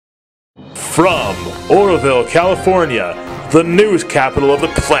From Oroville, California, the news capital of the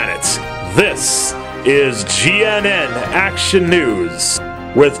planet, this is GNN Action News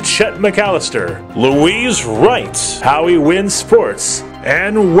with Chet McAllister, Louise Wright, Howie Wins Sports,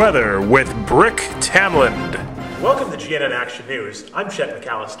 and weather with Brick Tamland. Welcome to GNN Action News. I'm Chet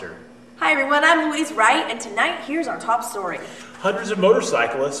McAllister. Hi everyone, I'm Louise Wright, and tonight here's our top story. Hundreds of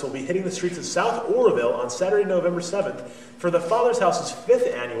motorcyclists will be hitting the streets of South Oroville on Saturday, November 7th for the Father's House's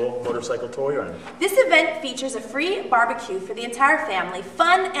 5th annual motorcycle toy run. This event features a free barbecue for the entire family,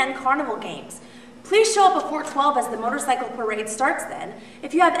 fun, and carnival games. Please show up before 12 as the motorcycle parade starts then.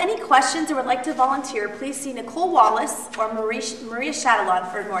 If you have any questions or would like to volunteer, please see Nicole Wallace or Maria Chatillon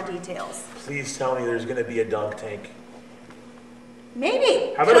for more details. Please tell me there's going to be a dunk tank.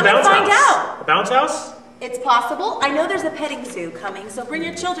 Maybe. How about a bounce house? Out. A bounce house? It's possible. I know there's a petting zoo coming, so bring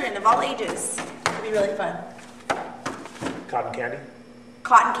your children of all ages. It'll be really fun. Cotton candy?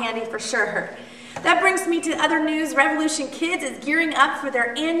 Cotton candy for sure. That brings me to other news. Revolution Kids is gearing up for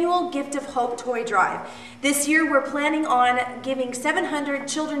their annual Gift of Hope toy drive. This year we're planning on giving 700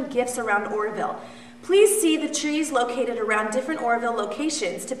 children gifts around Oroville. Please see the trees located around different Oroville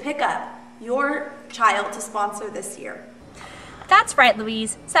locations to pick up your child to sponsor this year. That's right,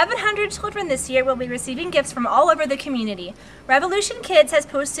 Louise. 700 children this year will be receiving gifts from all over the community. Revolution Kids has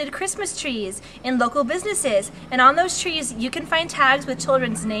posted Christmas trees in local businesses, and on those trees you can find tags with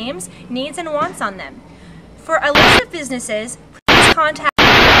children's names, needs, and wants on them. For a list of businesses, please contact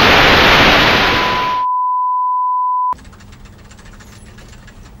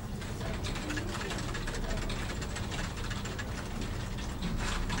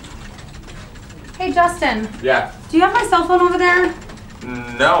Hey Justin. Yeah. Do you have my cell phone over there?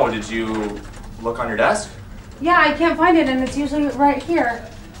 No, did you look on your desk? Yeah, I can't find it and it's usually right here.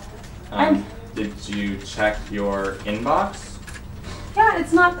 Did you check your inbox? Yeah,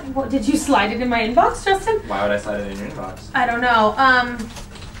 it's not. What, did you slide it in my inbox, Justin? Why would I slide it in your inbox? I don't know.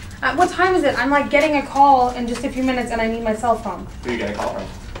 What time is it? I'm like getting a call in just a few minutes and I need my cell phone. Who are you getting a call from?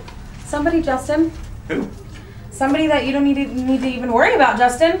 Somebody, Justin. Who? Somebody that you don't need to even worry about,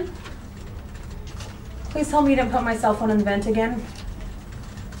 Justin. Please tell me you didn't put my cell phone in the vent again.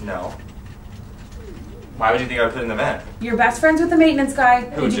 No. Why would you think I would put it in the vent? You're best friends with the maintenance guy.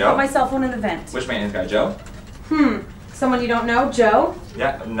 Who, Did you Joe? put my cell phone in the vent? Which maintenance guy, Joe? Someone you don't know? Joe?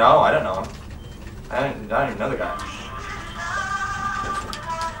 Yeah, no, I don't know him. I don't even know the guy.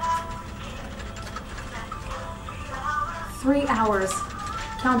 Three hours.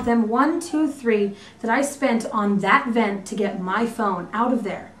 Count them, 1, 2, 3, that I spent on that vent to get my phone out of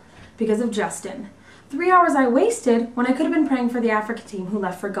there because of Justin. 3 hours I wasted when I could have been praying for the Africa team who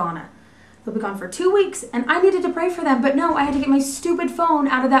left for Ghana. They'll be gone for 2 weeks and I needed to pray for them, but no, I had to get my stupid phone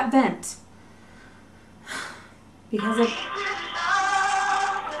out of that vent. Because of...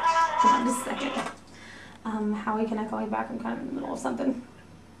 Hold on just a second. Howie, can I call you back? I'm kind of in the middle of something.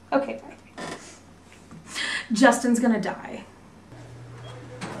 Okay, bye. Justin's gonna die.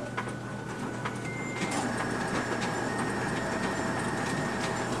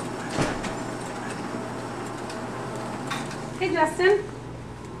 Hey Justin,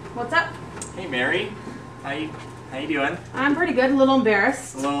 what's up? Hey Mary, how you doing? I'm pretty good, a little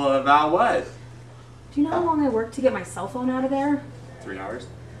embarrassed. A little about what? Do you know how long I worked to get my cell phone out of there? 3 hours?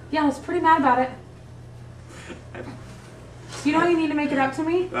 Yeah, I was pretty mad about it. Do you know how you need to make it up to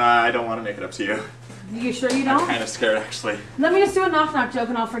me? I don't want to make it up to you. You sure you I'm don't? kind of scared actually. Let me just do a knock-knock joke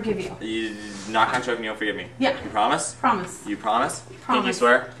and I'll forgive you. You knock on choke and you'll forgive me? Yeah. You promise? Promise. You promise? Promise. Pinky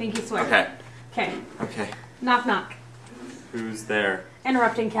swear? Pinky swear. Okay. Okay. Okay. Knock-knock. Who's there?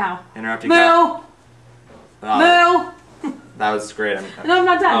 Interrupting cow. Interrupting Moo! cow. Oh, Moo! that was great. No, I'm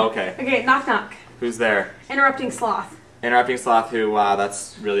not done. Oh, okay. Okay, knock-knock. Who's there? Interrupting sloth. Interrupting sloth who, wow,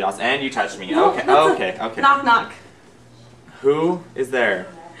 that's really awesome. And you touched me. No, Okay, that's okay. Knock-knock. Who is there?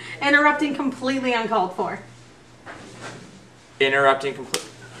 Interrupting completely uncalled for. Interrupting complete.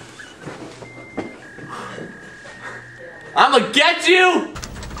 I'ma get you!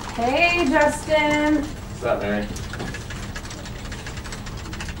 Hey, Justin. What's up, Mary?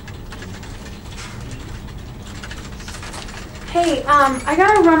 Hey, I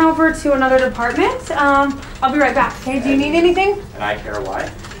gotta run over to another department. I'll be right back, okay? Do you need anything? And I care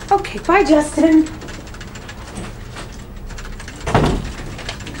why. Okay, bye, Justin.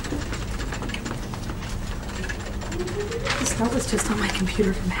 This note was just on my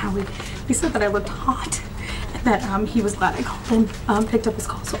computer from Howie. He said that I looked hot. And that he was glad I called him, picked up his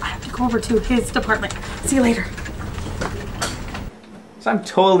call, so I have to go over to his department. See you later. So I'm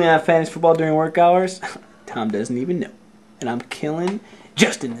totally on fantasy football during work hours. Tom doesn't even know. And I'm killing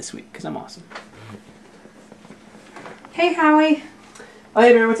Justin this week because I'm awesome. Hey, Howie. Oh,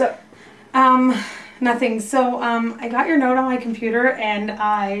 hey, Mary, what's up? Nothing. So, I got your note on my computer, and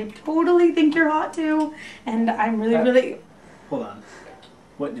I totally think you're hot too. And I'm really. Hold on.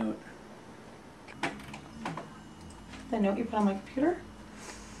 What note? The note you put on my computer?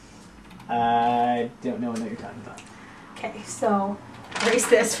 I don't know what note you're talking about. Okay, so erase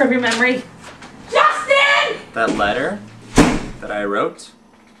this from your memory. Justin! That letter that I wrote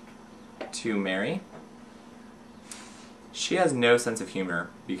to Mary, she has no sense of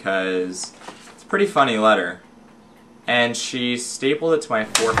humor because it's a pretty funny letter. And she stapled it to my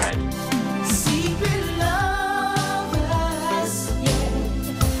forehead. Secret lovers,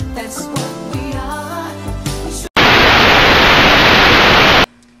 yeah, that's what we are.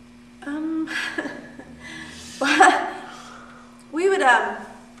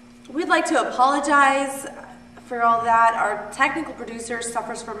 We'd like to apologize for all that. Our technical producer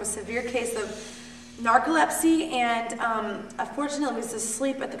suffers from a severe case of narcolepsy, and unfortunately was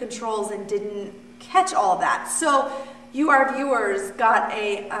asleep at the controls and didn't catch all of that. So you, our viewers, got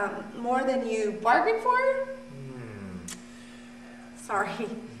a more than you bargained for? Sorry.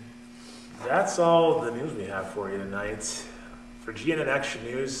 That's all the news we have for you tonight. For GNN Action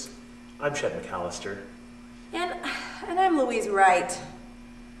News, I'm Chet McAllister. And I'm Louise Wright.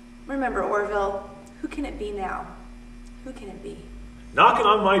 Remember, Orville, who can it be now? Who can it be? Knocking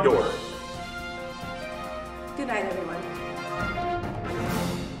on my door. Good night, everyone.